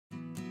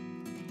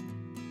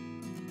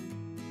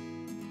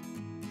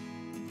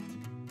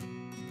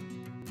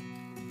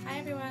Hi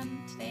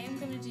everyone, today I'm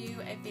going to do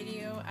a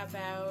video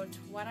about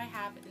what I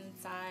have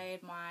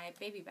inside my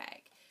baby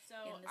bag. So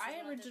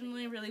I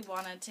originally really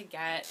wanted to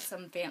get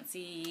some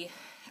fancy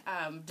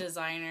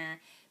designer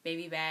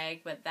baby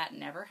bag, but that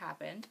never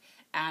happened.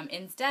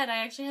 Instead, I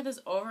actually had this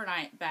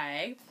overnight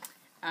bag.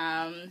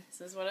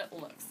 This is what it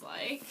looks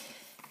like.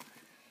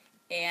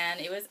 And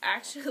it was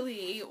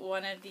actually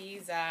one of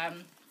these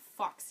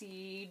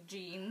Foxy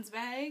jeans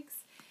bags.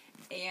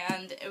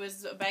 And it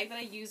was a bag that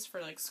I used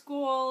for like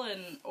school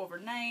and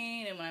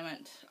overnight and when I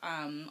went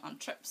on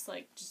trips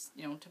like just,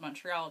 you know, to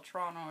Montreal,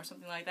 Toronto or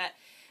something like that.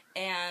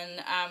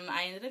 And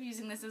I ended up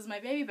using this as my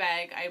baby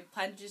bag. I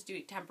planned to just do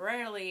it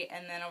temporarily,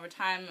 and then over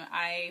time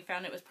I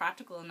found it was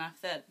practical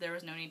enough that there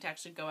was no need to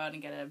actually go out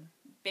and get a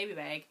baby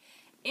bag.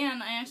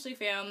 And I actually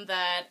found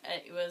that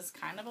it was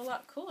kind of a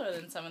lot cooler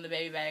than some of the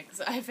baby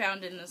bags I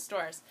found in the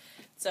stores.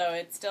 So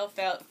it still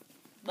felt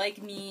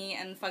like me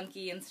and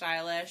funky and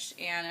stylish,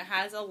 and it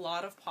has a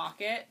lot of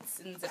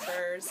pockets and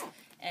zippers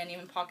and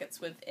even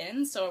pockets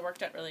within, so it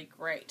worked out really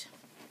great.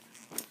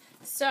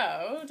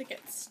 So to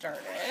get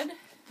started,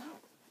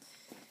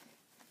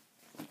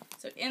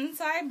 so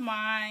inside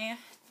my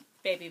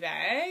baby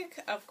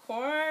bag, of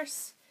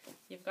course,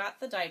 you've got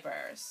the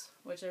diapers,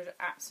 which are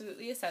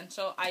absolutely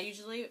essential.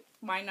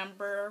 My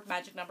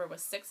magic number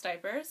was 6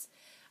 diapers.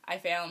 I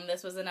found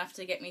this was enough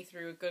to get me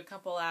through a good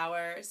couple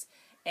hours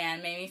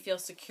and made me feel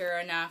secure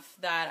enough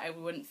that I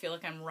wouldn't feel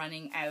like I'm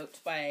running out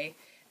by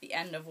the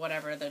end of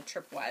whatever the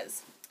trip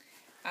was.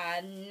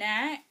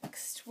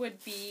 Next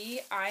would be,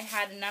 I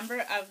had a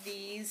number of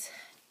these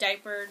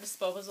diaper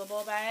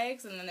disposable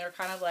bags, and then they were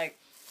kind of like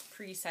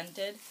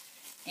pre-scented,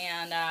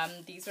 and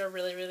these are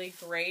really, really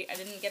great. I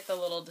didn't get the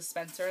little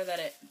dispenser that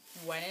it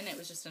went in. It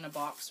was just in a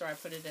box, so I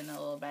put it in a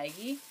little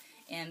baggie,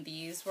 and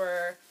these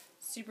were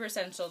super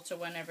essential to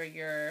whenever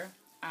you're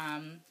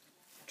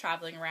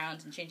traveling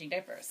around and changing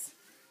diapers.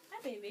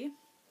 Hi, baby.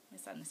 My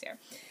son is here.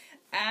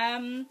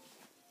 I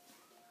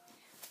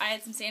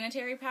had some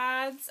sanitary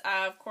pads,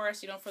 of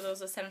course, you know, for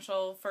those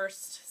essential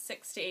first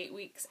 6 to 8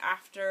 weeks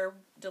after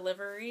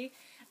delivery.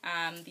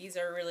 These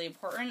are really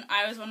important.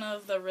 I was one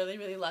of the really,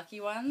 really lucky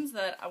ones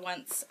that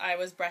once I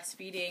was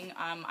breastfeeding,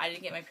 I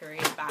didn't get my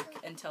period back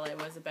until I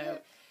was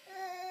about,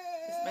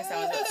 my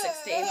son was about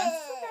 6 to 8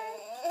 months.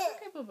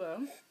 Okay,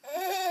 boo-boo.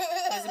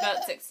 It was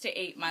about 6 to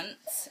 8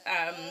 months,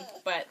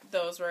 but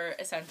those were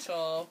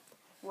essential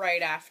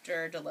right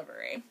after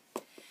delivery.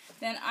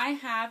 Then I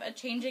have a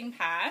changing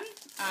pad.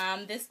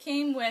 This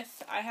came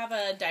with, I have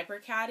a diaper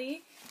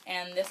caddy,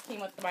 and this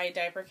came with my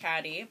diaper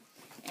caddy.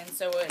 And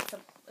so it's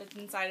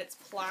inside, it's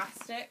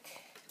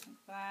plastic,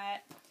 like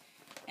that,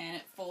 and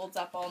it folds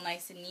up all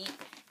nice and neat.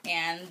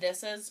 And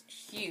this is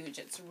huge.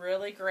 It's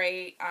really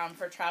great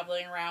for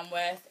traveling around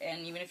with,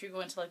 and even if you're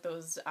going to like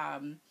those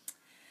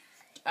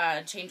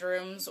change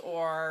rooms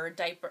or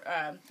diaper,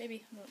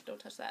 baby, don't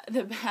touch that,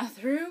 the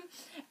bathroom,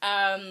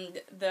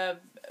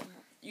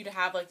 you'd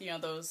have like, you know,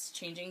 those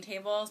changing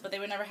tables, but they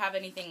would never have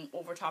anything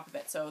over top of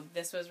it. So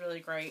this was really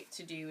great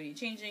to do any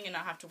changing and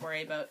not have to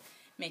worry about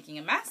making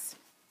a mess.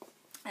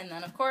 And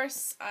then of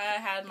course I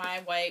had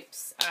my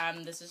wipes.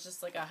 This is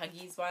just like a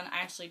Huggies one. I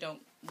actually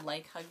don't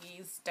like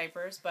Huggies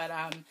diapers, but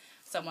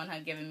someone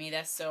had given me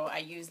this, so I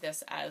use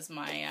this as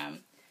my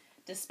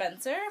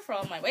dispenser for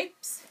all my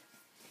wipes.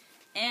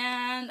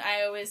 And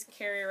I always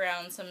carry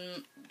around some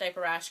diaper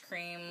rash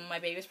cream. My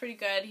baby's pretty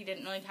good. He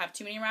didn't really have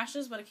too many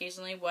rashes, but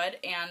occasionally would.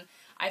 And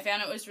I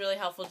found it was really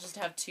helpful just to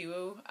have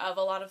 2 of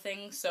a lot of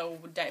things. So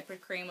diaper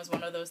cream was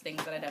one of those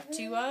things that I'd have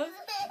 2 of.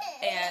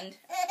 And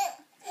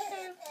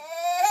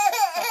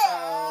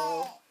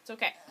it's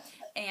okay.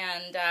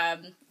 And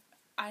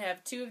I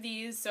have 2 of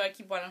these, so I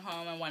keep one at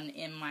home and one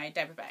in my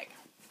diaper bag.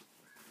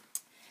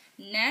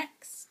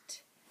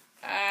 Next,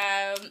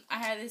 I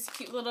had this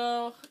cute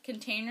little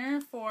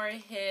container for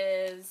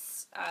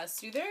his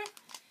soother,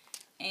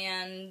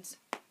 and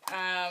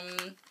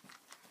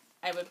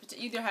I would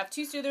either have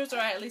 2 soothers or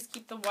I at least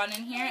keep the one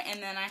in here,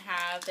 and then I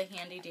have the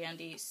handy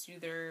dandy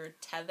soother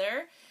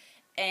tether,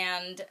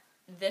 and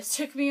this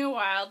took me a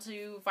while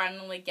to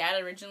finally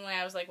get. Originally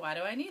I was like, why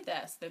do I need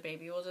this? The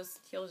baby he'll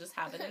just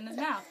have it in his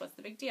mouth. What's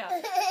the big deal?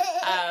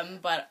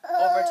 But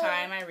over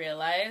time I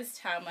realized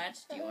how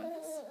much, do you want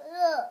this?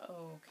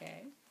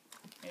 Okay.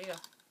 There you go.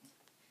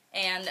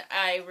 And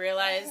I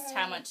realized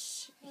how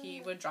much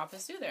he would drop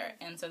his soother.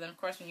 And so then, of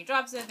course, when he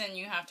drops it, then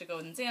you have to go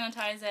and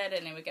sanitize it,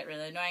 and it would get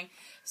really annoying.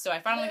 So I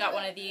finally got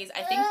one of these.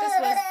 I think this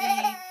was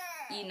the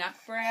Enoch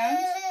brand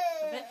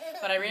of it.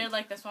 But I really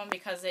like this one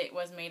because it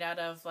was made out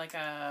of like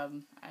a,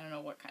 I don't know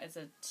what kind, it's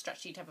a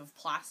stretchy type of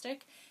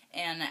plastic.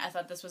 And I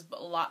thought this was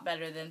a lot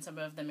better than some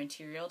of the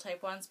material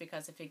type ones,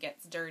 because if it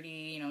gets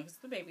dirty, you know, because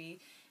the baby,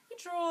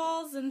 he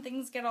drools and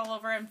things get all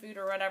over him, food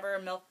or whatever,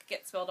 milk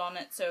gets spilled on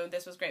it. So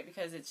this was great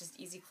because it's just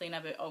easy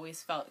cleanup. It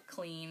always felt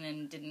clean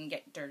and didn't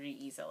get dirty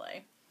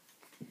easily.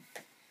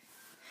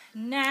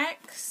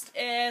 Next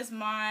is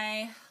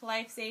my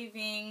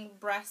life-saving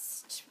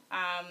breast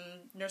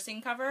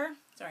nursing cover.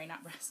 Sorry,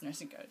 not breast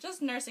nursing cover,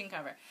 just nursing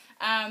cover.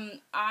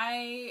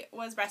 I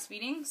was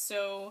breastfeeding,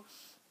 so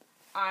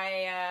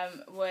I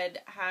would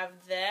have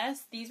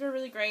this. These were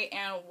really great,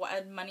 and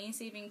a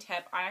money-saving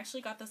tip, I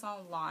actually got this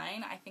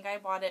online. I think I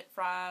bought it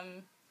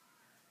from,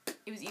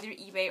 it was either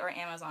eBay or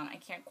Amazon. I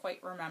can't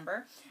quite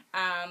remember.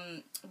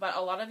 But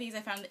a lot of these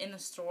I found in the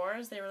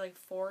stores. They were like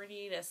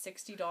 $40 to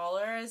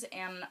 $60,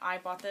 and I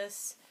bought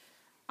this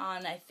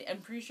on,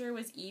 I'm pretty sure it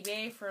was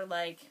eBay for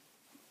like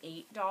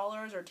 $8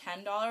 or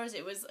 $10.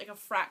 It was like a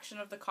fraction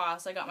of the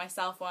cost. I got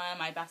myself one,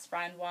 my best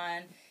friend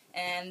one,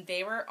 and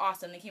they were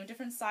awesome. They came in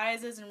different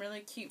sizes and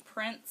really cute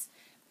prints,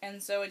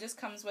 and so it just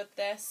comes with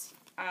this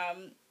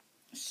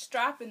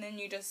strap, and then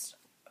you just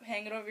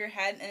hang it over your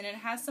head, and it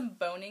has some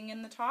boning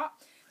in the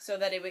top so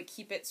that it would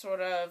keep it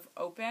sort of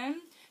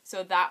open,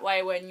 so that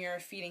way when you're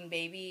feeding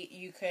baby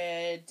you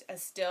could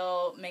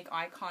still make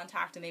eye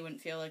contact and they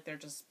wouldn't feel like they're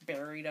just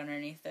buried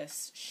underneath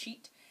this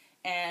sheet.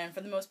 And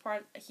for the most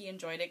part he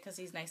enjoyed it because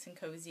he's nice and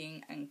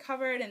cozy and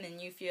covered, and then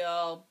you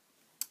feel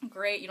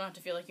great. You don't have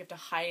to feel like you have to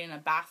hide in a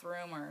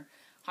bathroom or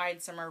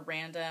hide somewhere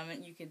random.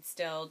 You could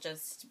still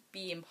just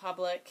be in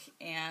public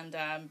and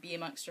be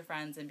amongst your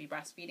friends and be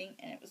breastfeeding,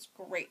 and it was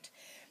great.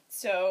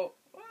 So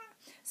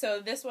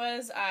this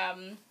was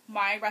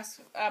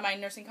my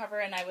nursing cover,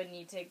 and I would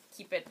need to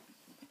keep it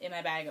in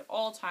my bag at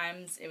all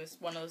times. It was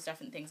one of those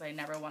different things I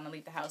never want to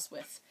leave the house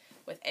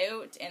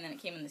without, and then it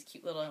came in this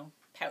cute little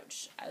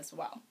pouch as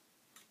well.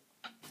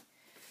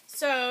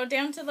 So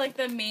down to like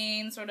the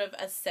main sort of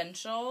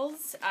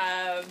essentials,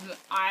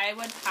 I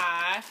would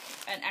pack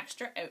an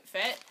extra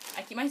outfit.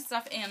 I keep my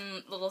stuff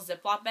in little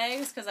Ziploc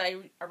bags because I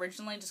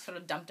originally just kind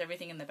of dumped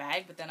everything in the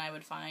bag, but then I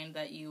would find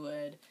that you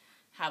would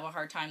have a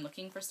hard time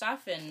looking for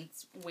stuff and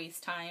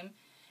waste time.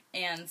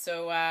 And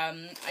so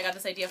I got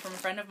this idea from a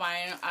friend of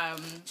mine.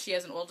 She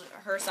has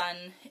her son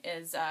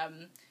is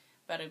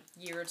about a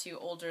year or two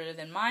older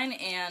than mine,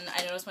 and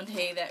I noticed one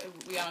day that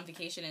we went on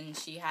vacation and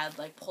she had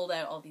like pulled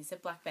out all these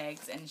Ziploc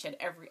bags, and she had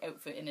every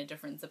outfit in a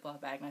different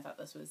Ziploc bag, and I thought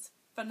this was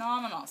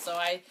phenomenal. So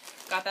I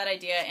got that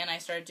idea and I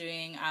started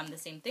doing the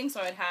same thing.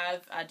 So I'd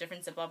have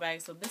different Ziploc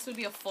bags. So this would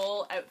be a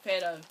full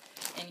outfit of,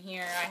 in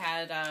here I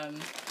had,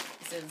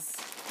 this is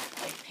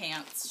like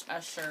pants,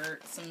 a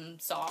shirt, some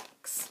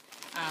socks.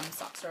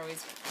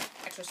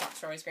 Extra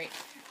socks are always great.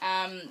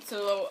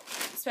 So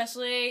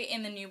especially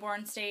in the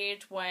newborn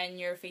stage when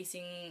you're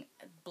facing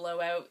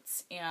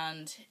blowouts,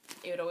 and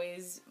it would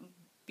always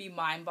be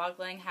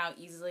mind-boggling how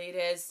easily it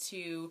is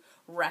to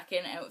wreck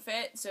an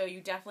outfit. So you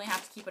definitely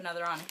have to keep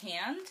another on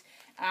hand.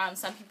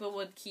 Some people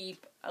would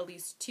keep at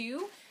least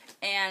two,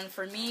 and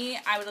for me,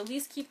 I would at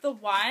least keep the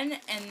one,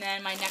 and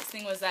then my next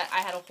thing was that I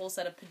had a whole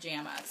set of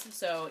pajamas.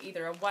 So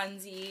either a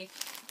onesie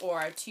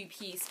or a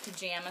two-piece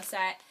pajama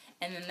set.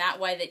 And then that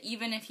way that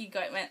even if he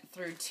went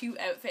through two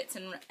outfits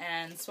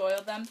and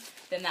soiled them,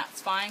 then that's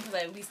fine because I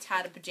at least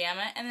had a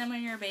pajama. And then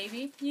when you're a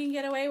baby, you can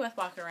get away with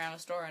walking around a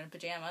store in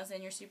pajamas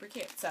and you're super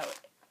cute. So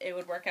it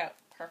would work out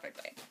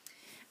perfectly.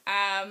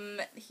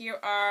 Here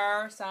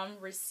are some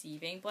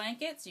receiving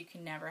blankets. You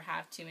can never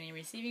have too many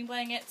receiving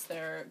blankets.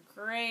 They're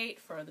great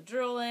for the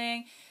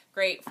drooling,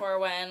 great for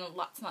when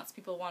lots and lots of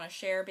people want to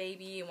share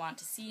baby and want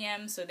to see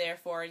him. So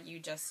therefore you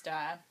just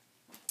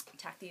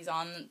tack these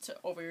on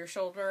over your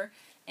shoulder,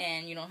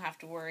 and you don't have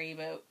to worry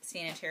about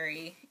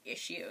sanitary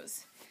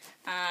issues.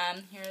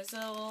 Here's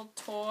a little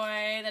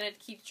toy that I'd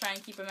try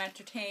and keep him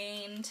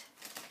entertained.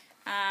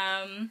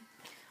 I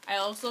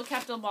also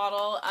kept a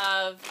bottle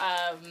of,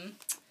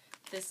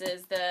 this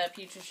is the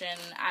pediatrician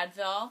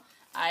Advil.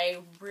 I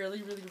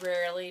really, really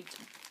rarely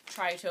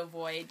try to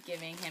avoid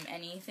giving him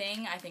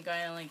anything. I think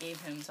I only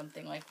gave him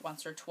something like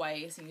once or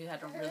twice, and he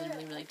had a really,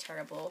 really, really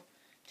terrible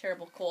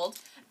cold.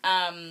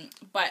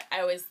 But I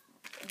always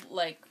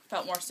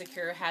felt more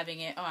secure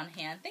having it on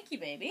hand. Thank you,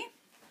 baby.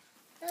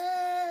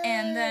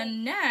 And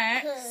then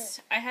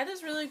next, I had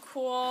this really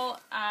cool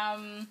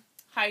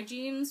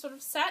hygiene sort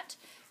of set.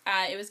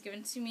 It was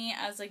given to me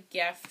as a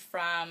gift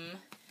from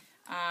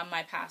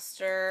my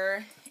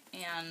pastor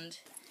and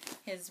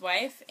his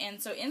wife.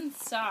 And so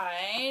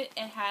inside,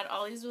 it had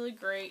all these really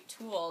great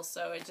tools.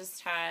 So it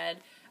just had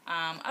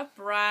a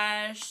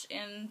brush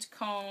and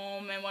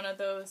comb and one of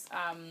those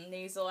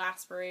nasal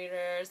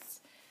aspirators.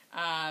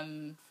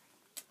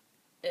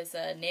 Is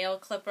a nail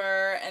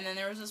clipper, and then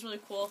there was this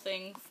really cool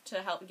thing to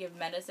help give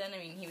medicine. I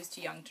mean, he was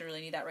too young to really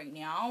need that right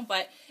now,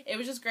 but it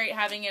was just great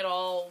having it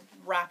all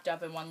wrapped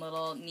up in one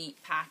little neat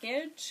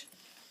package.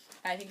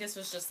 I think this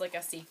was just like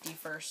a safety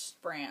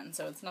first brand,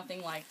 so it's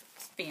nothing like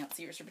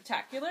fancy or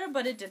spectacular,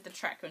 but it did the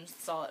trick, and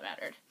that's all that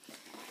mattered.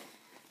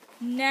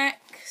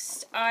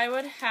 Next, I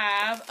would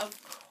have, of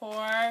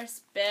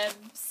course,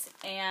 bibs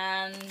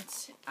and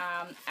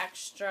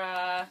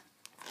extra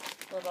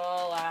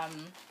little,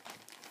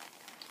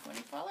 what do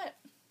you call it?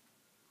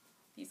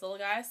 These little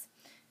guys.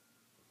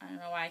 I don't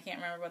know why I can't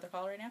remember what they're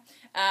called right now.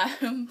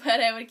 But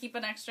I would keep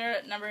an extra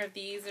number of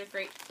these. They're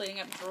great for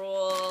cleaning up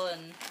drool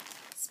and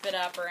spit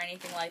up or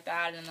anything like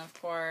that. And of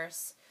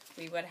course,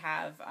 we would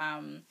have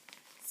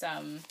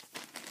some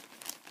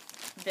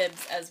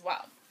bibs as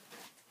well.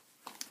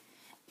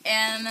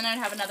 And then I'd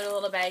have another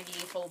little baggie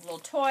full of little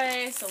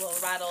toys, so little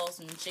rattles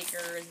and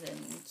shakers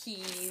and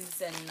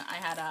keys, and I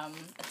had a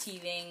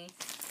teething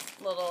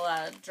little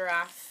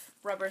giraffe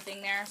rubber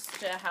thing there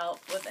to help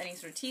with any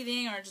sort of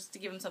teething or just to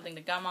give them something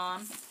to gum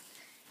on.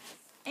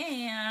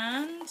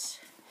 And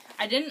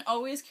I didn't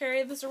always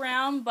carry this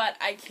around, but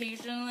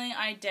occasionally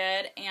I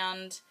did,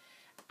 and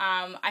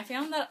I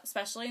found that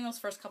especially in those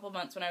first couple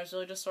months when I was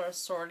really just sort of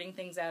sorting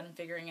things out and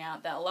figuring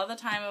out that a lot of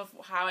the time of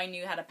how I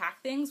knew how to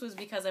pack things was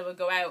because I would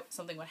go out,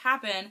 something would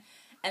happen,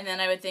 and then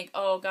I would think,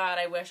 oh god,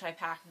 I wish I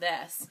packed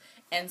this.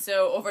 And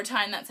so over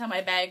time that's how my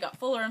bag got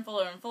fuller and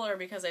fuller and fuller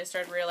because I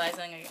started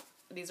realizing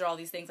these are all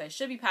these things I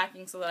should be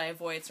packing so that I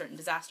avoid certain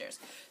disasters.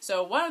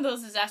 So one of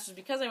those disasters,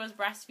 because I was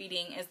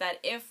breastfeeding, is that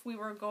if we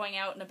were going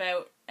out and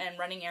about and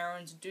running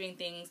errands, doing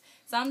things,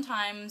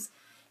 sometimes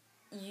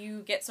you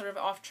get sort of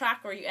off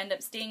track or you end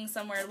up staying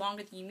somewhere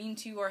longer than you mean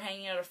to or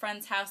hanging out at a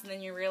friend's house, and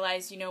then you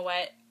realize, you know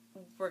what,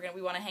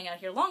 we want to hang out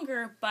here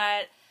longer,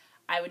 but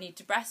I would need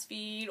to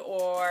breastfeed,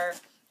 or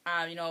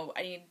you know,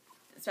 I need,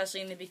 especially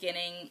in the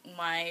beginning,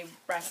 my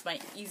breast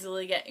might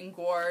easily get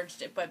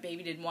engorged, but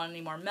baby didn't want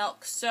any more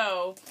milk.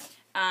 So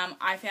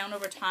I found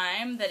over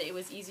time that it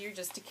was easier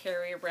just to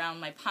carry around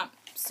my pump.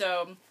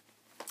 So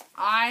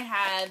I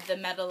had the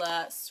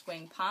Medela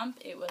swing pump.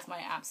 It was my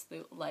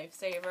absolute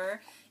lifesaver.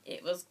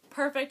 It was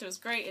perfect. It was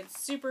great.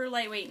 It's super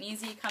lightweight and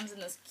easy. It comes in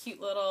this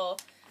cute little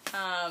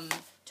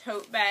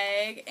tote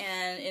bag,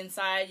 and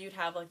inside you'd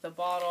have like the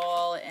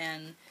bottle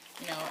and,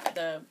 you know,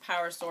 the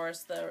power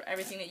source,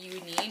 everything that you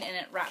would need, and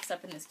it wraps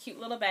up in this cute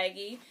little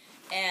baggie,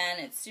 and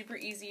it's super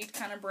easy to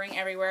kind of bring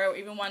everywhere.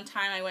 Even one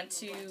time I went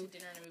to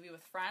dinner and a movie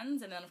with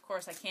friends, and then of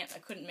course I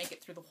couldn't make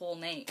it through the whole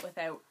night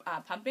without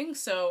pumping,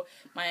 so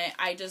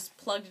I just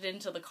plugged it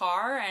into the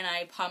car and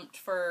I pumped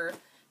for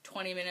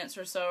 20 minutes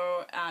or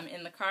so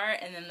in the car,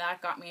 and then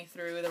that got me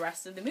through the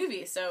rest of the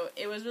movie. So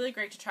it was really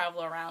great to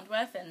travel around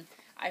with, and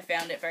I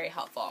found it very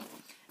helpful.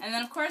 And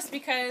then of course,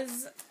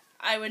 because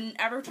I wouldn't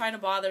ever try to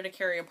bother to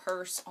carry a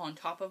purse on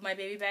top of my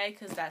baby bag,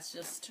 because that's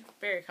just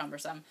very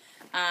cumbersome.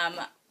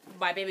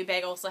 My baby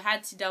bag also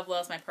had to double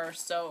as my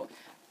purse, so,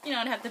 you know,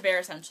 I'd have the bare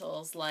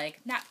essentials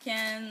like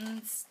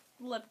napkins,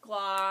 lip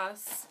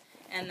gloss,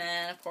 and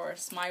then of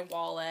course my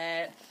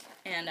wallet,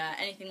 and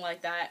anything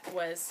like that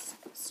was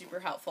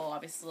super helpful,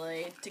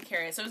 obviously, to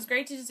carry. So it was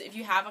great to just, if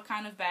you have a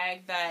kind of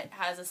bag that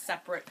has a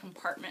separate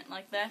compartment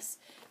like this,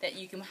 that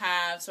you can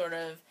have sort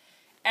of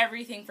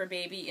everything for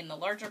baby in the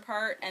larger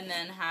part, and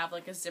then have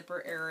like a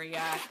zipper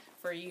area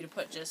for you to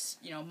put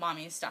just, you know,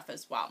 mommy's stuff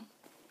as well.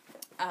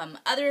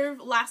 Other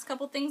last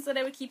couple things that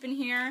I would keep in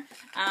here,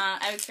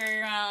 I would carry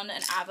around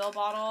an Advil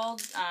bottle,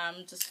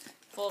 just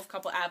full of a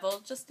couple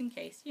Advil, just in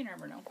case, you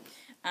never know.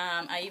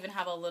 I even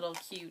have a little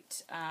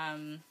cute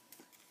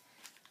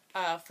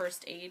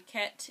first aid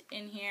kit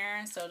in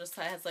here, so just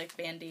has like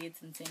band-aids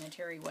and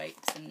sanitary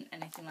wipes and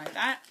anything like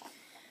that.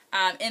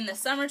 In the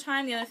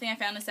summertime, the other thing I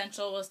found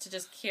essential was to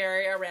just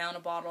carry around a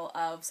bottle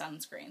of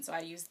sunscreen. So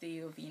I used the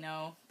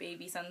Aveeno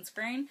baby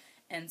sunscreen,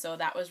 and so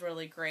that was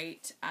really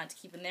great to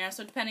keep in there.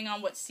 So depending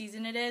on what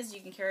season it is,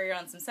 you can carry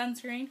around some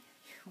sunscreen.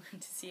 You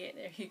want to see it?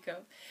 There you go.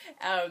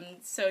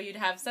 So you'd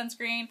have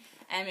sunscreen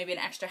and maybe an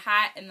extra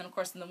hat, and then of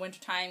course in the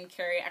wintertime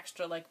carry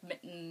extra like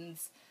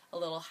mittens, a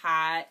little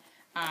hat,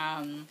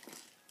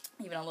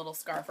 even a little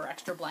scarf or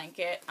extra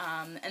blanket.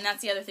 And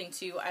that's the other thing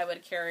too I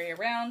would carry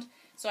around.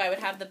 So I would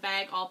have the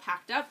bag all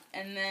packed up,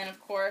 and then of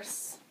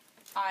course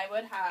I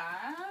would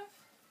have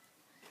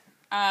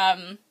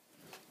an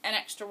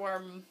extra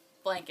warm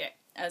blanket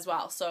as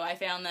well. So I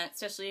found that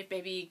especially if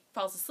baby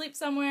falls asleep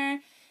somewhere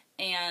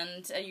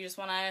and you just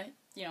want to,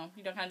 you know,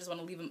 you don't kind of just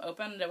want to leave them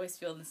open, I always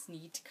feel this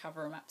need to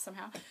cover them up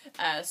somehow.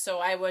 So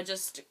I would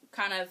just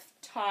kind of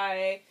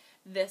tie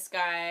this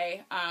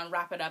guy,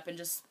 wrap it up, and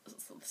just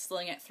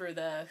sling it through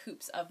the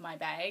hoops of my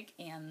bag,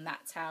 and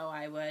that's how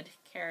I would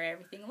carry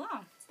everything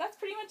along. So that's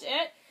pretty much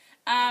it.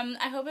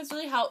 I hope it's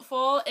really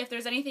helpful. If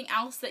there's anything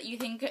else that you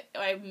think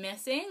I'm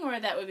missing or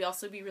that would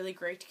also be really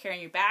great to carry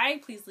in your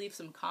bag, please leave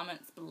some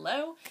comments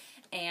below,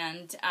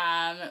 and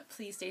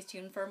please stay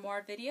tuned for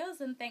more videos,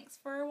 and thanks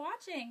for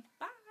watching.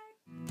 Bye!